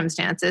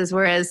circumstances,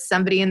 whereas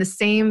somebody in the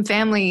same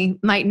family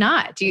might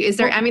not?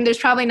 There's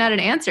probably not an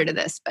answer to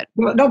this, but.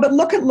 No, but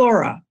look at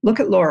Laura.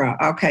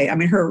 Okay. I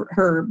mean,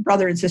 her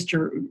brother and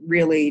sister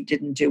really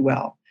didn't do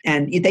well.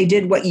 And they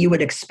did what you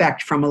would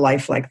expect from a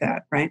life like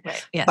that, right?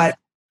 Yes.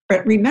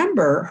 But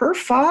remember, her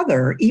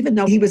father, even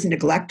though he was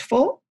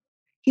neglectful,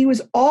 he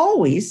was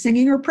always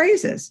singing her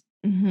praises.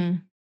 Mm-hmm.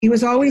 He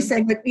was always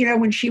saying that,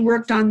 when she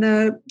worked on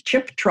the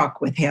chip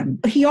truck with him,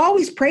 he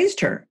always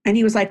praised her. And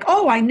he was like,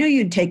 oh, I knew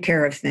you'd take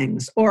care of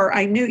things. Or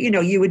I knew,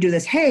 you would do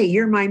this. Hey,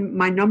 you're my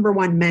number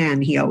one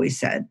man, he always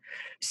said.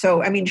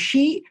 So, I mean,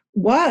 she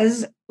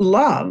was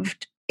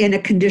loved in a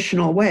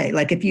conditional way.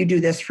 Like, if you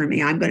do this for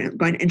me, I'm going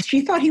to, and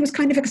she thought he was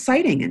kind of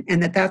exciting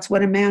and that's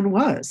what a man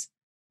was.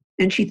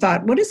 And she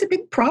thought, what is the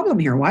big problem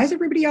here? Why is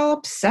everybody all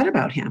upset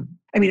about him?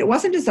 I mean, it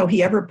wasn't as though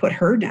he ever put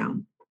her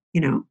down,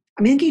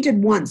 I mean, he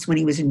did once when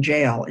he was in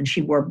jail and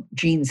she wore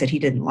jeans that he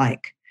didn't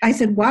like. I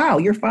said, wow,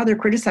 your father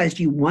criticized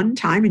you one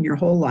time in your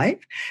whole life?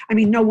 I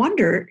mean, no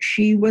wonder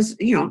she was,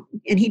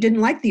 and he didn't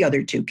like the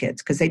other two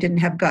kids because they didn't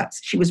have guts.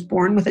 She was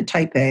born with a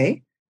type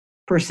A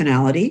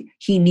personality.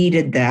 He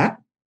needed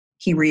that.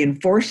 He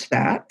reinforced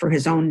that for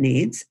his own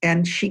needs.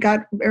 And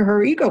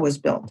her ego was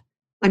built.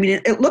 I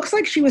mean, it looks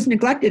like she was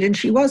neglected, and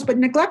she was, but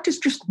neglect is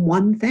just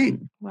one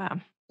thing.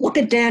 Wow. Look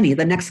at Danny,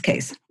 the next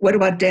case. What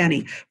about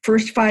Danny?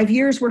 First 5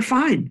 years were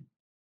fine.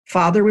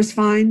 Father was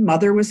fine.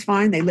 Mother was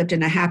fine. They lived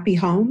in a happy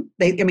home.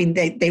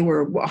 They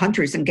were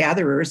hunters and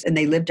gatherers, and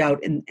they lived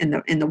out in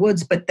the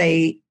woods, but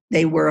they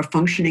were a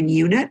functioning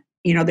unit.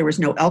 There was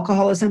no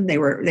alcoholism. They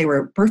were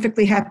a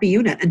perfectly happy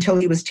unit until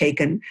he was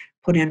taken,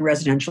 put in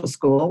residential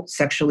school,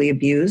 sexually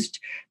abused.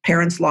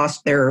 Parents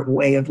lost their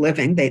way of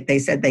living. They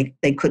said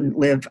they couldn't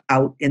live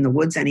out in the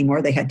woods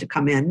anymore. They had to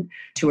come in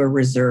to a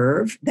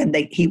reserve. Then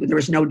there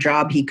was no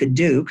job he could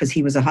do because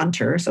he was a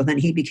hunter. So then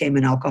he became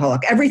an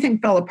alcoholic. Everything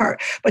fell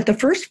apart. But the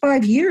first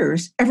 5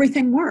 years,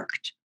 everything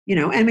worked.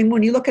 I mean,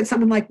 when you look at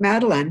someone like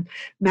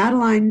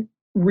Madeline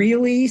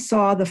really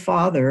saw the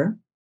father.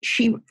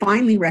 She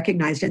finally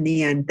recognized in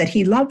the end that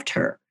he loved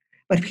her,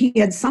 but he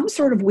had some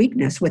sort of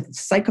weakness with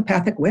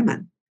psychopathic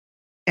women.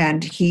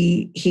 And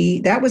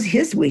that was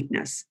his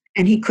weakness,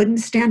 and he couldn't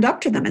stand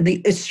up to them. And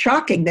it's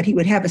shocking that he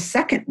would have a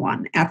second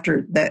one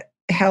after the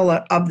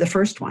hell of the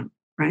first one,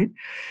 right?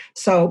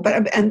 So,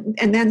 but and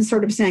then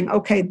sort of saying,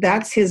 okay,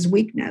 that's his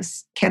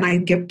weakness. Can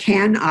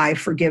I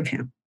forgive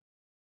him?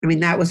 I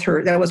mean, that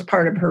was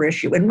part of her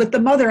issue. And with the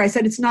mother, I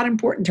said, it's not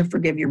important to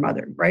forgive your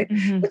mother, right?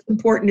 Mm-hmm. What's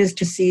important is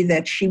to see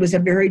that she was a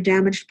very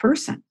damaged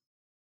person,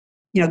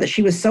 that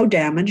she was so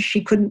damaged,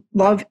 she couldn't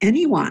love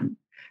anyone.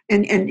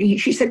 And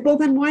she said, well,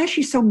 then why is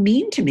she so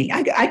mean to me?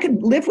 I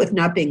could live with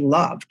not being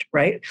loved,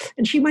 right?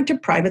 And she went to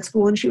private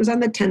school, and she was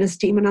on the tennis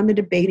team and on the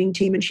debating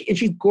team, and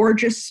she's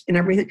gorgeous and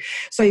everything.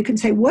 So you can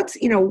say,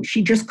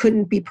 she just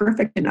couldn't be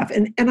perfect enough.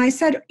 And I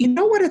said, you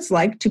know what it's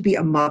like to be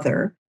a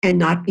mother and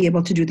not be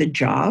able to do the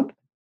job?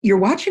 You're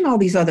watching all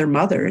these other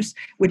mothers,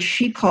 which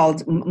she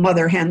called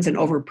mother hens and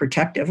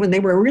overprotective, when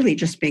they were really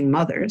just being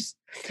mothers.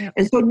 Yep.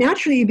 And so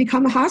naturally you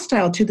become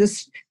hostile to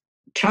this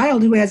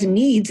child who has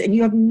needs, and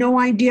you have no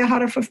idea how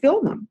to fulfill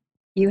them.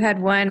 You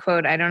had one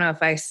quote, I don't know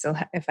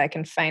if I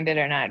can find it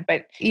or not,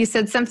 but you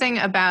said something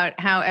about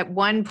how at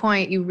one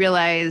point you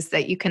realized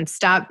that you can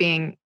stop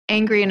being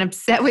angry and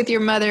upset with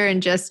your mother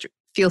and just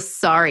feel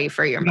sorry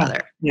for your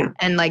mother. Yeah.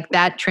 And like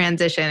that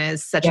transition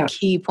is such a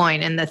key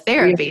point in the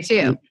therapy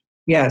too.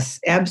 Yes,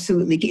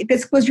 absolutely.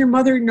 It's because your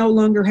mother no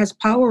longer has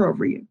power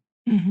over you,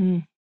 mm-hmm.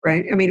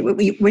 right? I mean,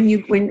 when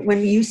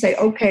you say,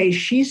 okay,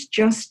 she's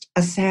just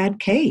a sad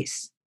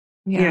case,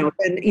 and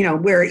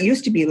where it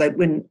used to be like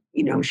when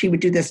she would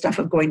do this stuff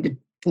of going to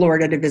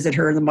Florida to visit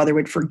her, and the mother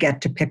would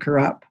forget to pick her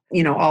up,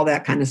 all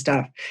that kind of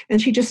stuff,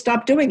 and she just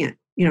stopped doing it.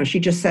 She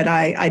just said,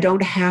 I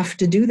don't have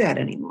to do that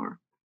anymore,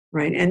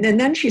 right? And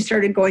then she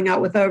started going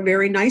out with a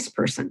very nice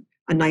person.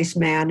 A nice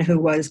man who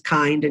was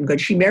kind and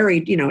good. She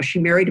married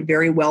a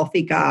very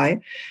wealthy guy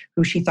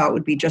who she thought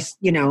would be just,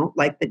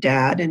 like the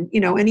dad, and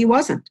he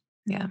wasn't.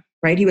 Yeah.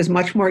 Right. He was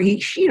much more,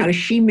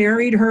 she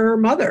married her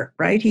mother,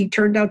 right? He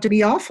turned out to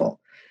be awful.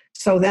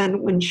 So then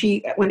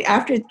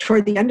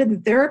toward the end of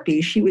the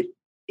therapy,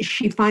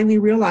 she finally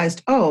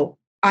realized, oh,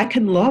 I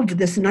can love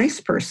this nice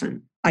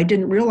person. I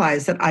didn't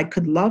realize that I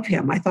could love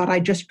him. I thought I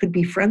just could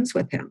be friends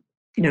with him.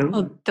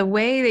 Well, the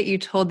way that you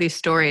told these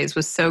stories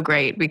was so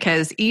great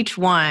because each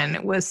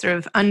one was sort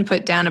of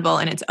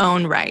unputdownable in its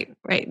own right?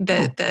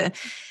 The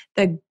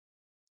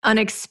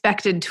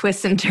unexpected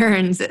twists and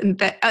turns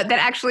that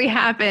actually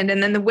happened,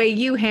 and then the way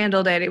you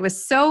handled it, it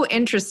was so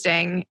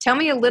interesting. Tell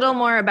me a little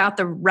more about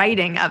the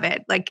writing of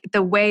it, like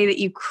the way that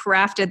you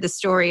crafted the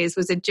stories.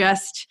 Was it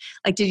just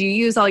like, did you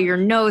use all your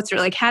notes, or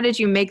like how did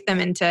you make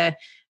them into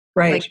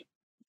like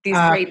these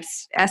great,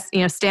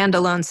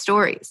 standalone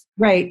stories?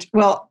 Right.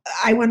 Well,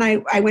 when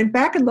I went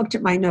back and looked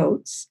at my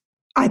notes,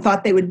 I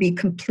thought they would be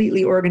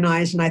completely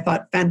organized, and I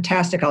thought,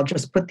 fantastic, I'll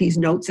just put these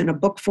notes in a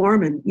book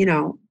form and,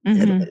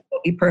 it'll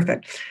be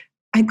perfect.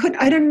 I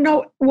didn't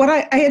know what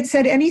I had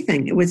said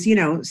anything. It was,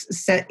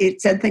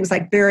 it said things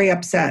like very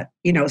upset,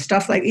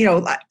 stuff like,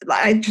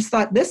 I just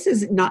thought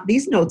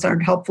these notes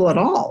aren't helpful at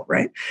all.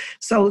 Right.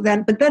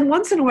 But then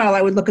once in a while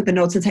I would look at the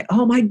notes and say,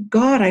 oh my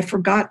God, I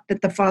forgot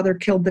that the father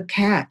killed the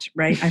cat.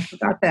 Right. I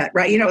forgot that.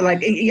 Right.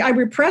 I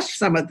repressed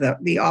some of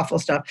the awful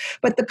stuff,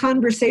 but the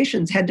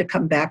conversations had to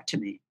come back to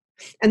me.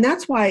 And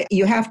that's why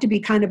you have to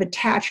be kind of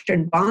attached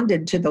and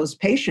bonded to those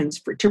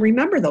patients to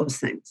remember those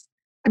things.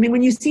 I mean,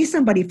 when you see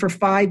somebody for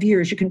 5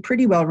 years, you can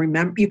pretty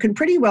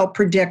well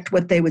predict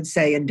what they would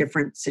say in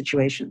different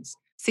situations.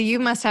 So you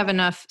must have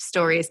enough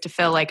stories to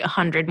fill like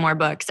 100 more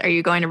books. Are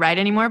you going to write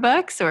any more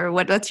books, or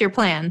what's your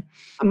plan?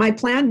 My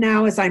plan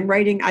now is I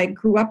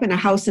grew up in a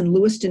house in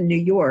Lewiston, New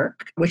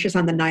York, which is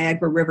on the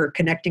Niagara River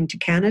connecting to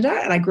Canada.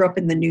 And I grew up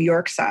in the New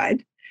York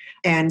side.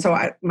 And so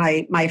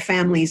my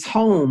family's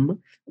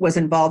home was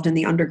involved in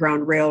the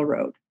Underground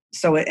Railroad.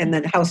 And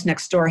the house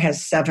next door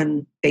has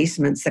 7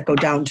 basements that go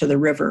down to the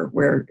river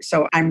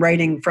so I'm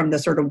writing from the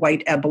sort of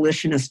white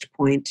abolitionist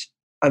point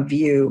of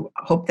view.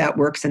 I hope that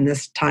works in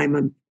this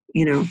time,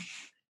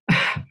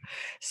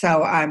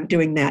 so I'm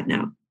doing that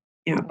now,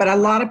 but a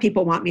lot of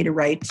people want me to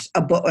write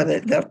a book, or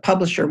the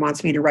publisher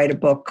wants me to write a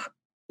book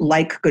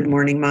like Good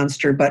Morning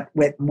Monster, but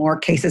with more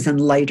cases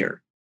and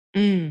lighter.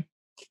 Okay.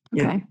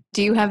 Yeah.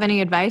 Do you have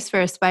any advice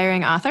for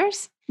aspiring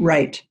authors?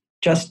 Right.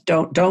 Just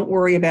don't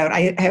worry about,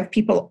 I have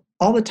people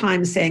all the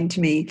time saying to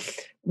me,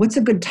 what's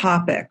a good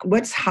topic?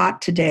 What's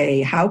hot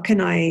today? How can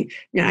I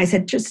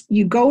said, just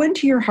you go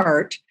into your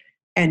heart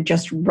and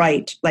just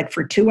write like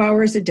for 2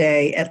 hours a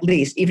day, at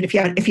least, even if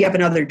you have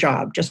another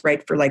job, just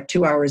write for like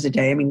 2 hours a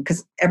day. I mean,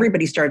 because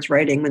everybody starts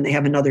writing when they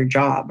have another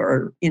job,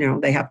 or,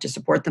 they have to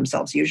support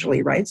themselves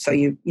usually. Right. So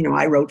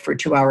I wrote for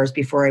 2 hours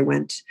before I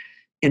went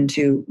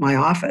into my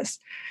office.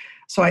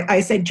 So I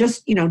said,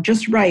 just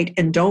write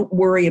and don't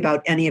worry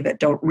about any of it.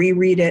 Don't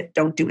reread it.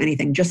 Don't do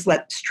anything. Just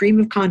let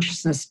stream of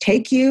consciousness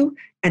take you,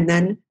 and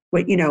then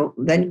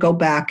then go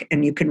back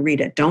and you can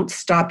read it. Don't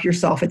stop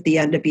yourself at the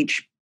end of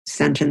each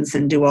sentence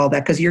and do all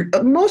that, because your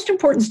most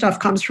important stuff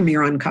comes from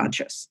your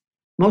unconscious.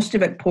 Most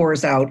of it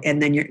pours out,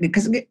 and then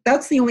because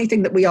that's the only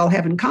thing that we all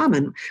have in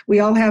common. We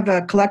all have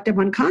a collective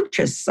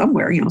unconscious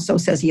somewhere, so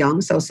says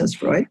Jung, so says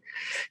Freud,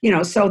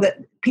 so that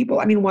people,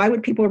 why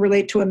would people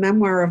relate to a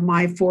memoir of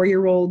my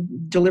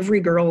 4-year-old delivery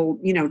girl,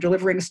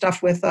 delivering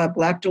stuff with a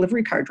black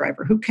delivery car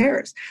driver? Who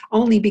cares?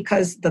 Only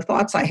because the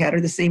thoughts I had are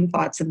the same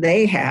thoughts that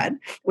they had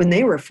when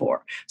they were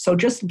 4. So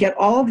just get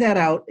all of that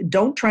out.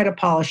 Don't try to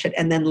polish it,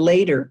 and then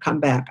later come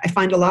back. I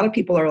find a lot of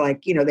people are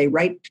like, they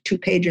write 2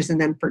 pages,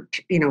 and then for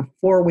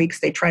 4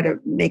 weeks they try to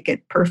make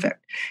it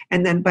perfect,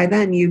 and then by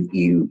then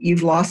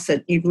you've lost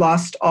it. You've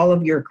lost all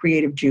of your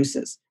creative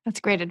juices. That's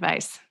great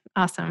advice.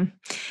 Awesome.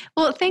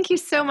 Well, thank you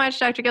so much,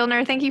 Dr.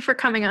 Gildner. Thank you for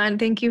coming on.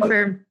 Thank you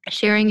for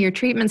sharing your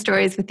treatment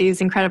stories with these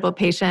incredible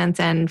patients,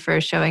 and for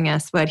showing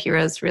us what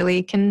heroes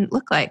really can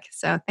look like.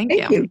 So thank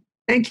you.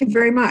 Thank you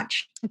very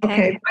much.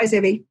 Okay. Bye,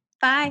 Zibby.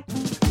 Bye.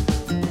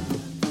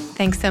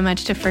 Thanks so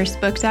much to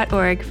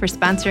firstbook.org for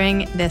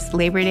sponsoring this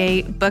Labor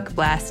Day book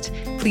blast.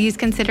 Please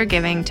consider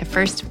giving to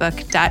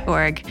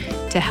firstbook.org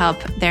to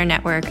help their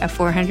network of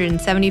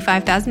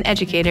 475,000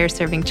 educators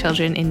serving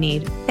children in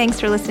need. Thanks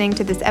for listening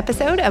to this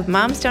episode of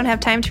Moms Don't Have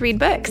Time to Read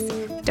Books.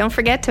 Don't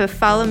forget to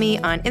follow me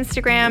on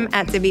Instagram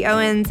at Zibby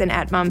Owens and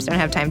at Moms Don't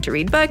Have Time to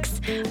Read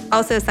Books.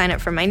 Also sign up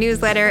for my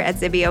newsletter at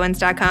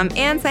zibbyowens.com,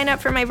 and sign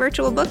up for my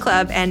virtual book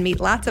club and meet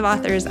lots of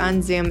authors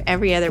on Zoom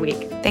every other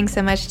week. Thanks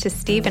so much to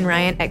Steve and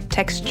Ryan at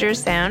Texture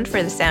Sound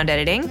for the sound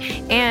editing.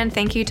 And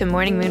thank you to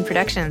Morning Moon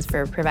Productions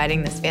for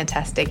providing this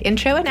fantastic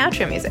intro and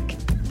outro music.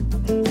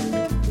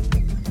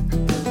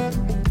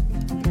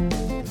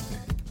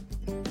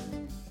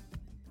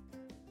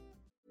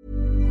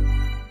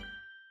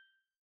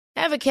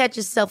 Ever catch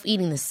yourself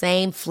eating the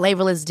same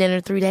flavorless dinner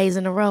 3 days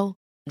in a row?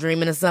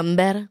 Dreaming of something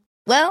better?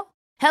 Well,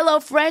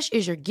 HelloFresh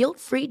is your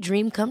guilt-free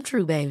dream come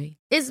true, baby.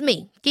 It's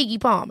me, Keke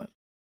Palmer.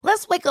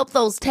 Let's wake up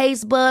those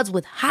taste buds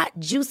with hot,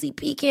 juicy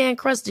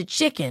pecan-crusted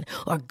chicken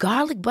or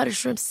garlic butter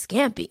shrimp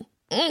scampi.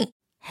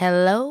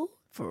 Hello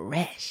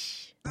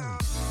Fresh.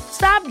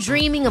 Stop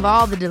dreaming of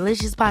all the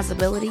delicious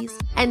possibilities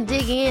and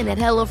dig in at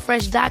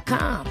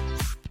HelloFresh.com.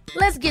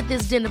 Let's get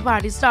this dinner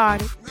party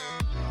started.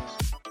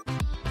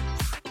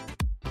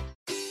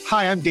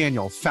 Hi, I'm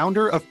Daniel,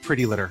 founder of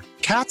Pretty Litter.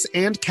 Cats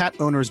and cat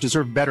owners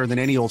deserve better than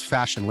any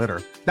old-fashioned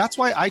litter. That's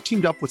why I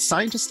teamed up with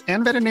scientists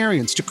and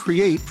veterinarians to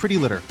create Pretty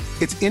Litter.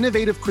 Its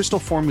innovative crystal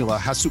formula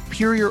has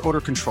superior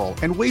odor control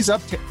and weighs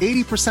up to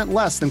 80%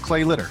 less than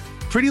clay litter.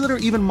 Pretty Litter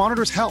even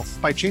monitors health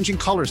by changing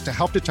colors to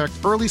help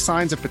detect early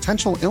signs of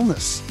potential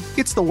illness.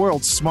 It's the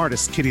world's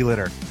smartest kitty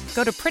litter.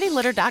 Go to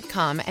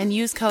prettylitter.com and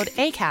use code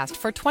ACAST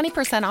for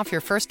 20% off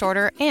your first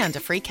order and a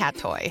free cat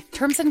toy.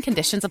 Terms and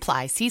conditions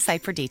apply. See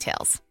site for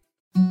details.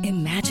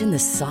 Imagine the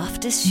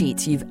softest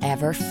sheets you've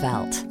ever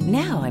felt.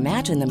 Now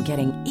imagine them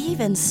getting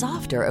even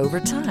softer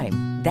over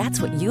time.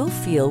 That's what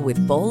you'll feel with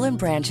Boll &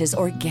 Branch's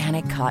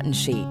organic cotton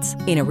sheets.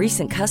 In a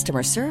recent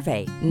customer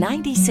survey,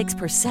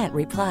 96%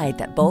 replied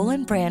that Boll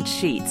 & Branch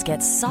sheets get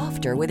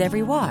softer with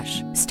every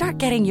wash. Start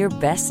getting your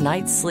best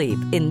night's sleep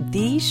in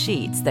these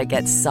sheets that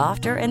get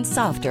softer and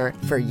softer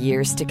for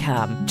years to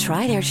come.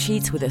 Try their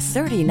sheets with a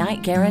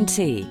 30-night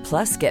guarantee.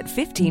 Plus, get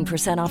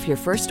 15% off your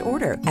first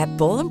order at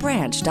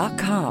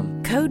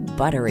bollandbranch.com. Code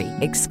BUTTERY.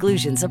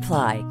 Exclusions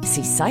apply.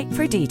 See site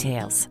for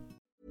details.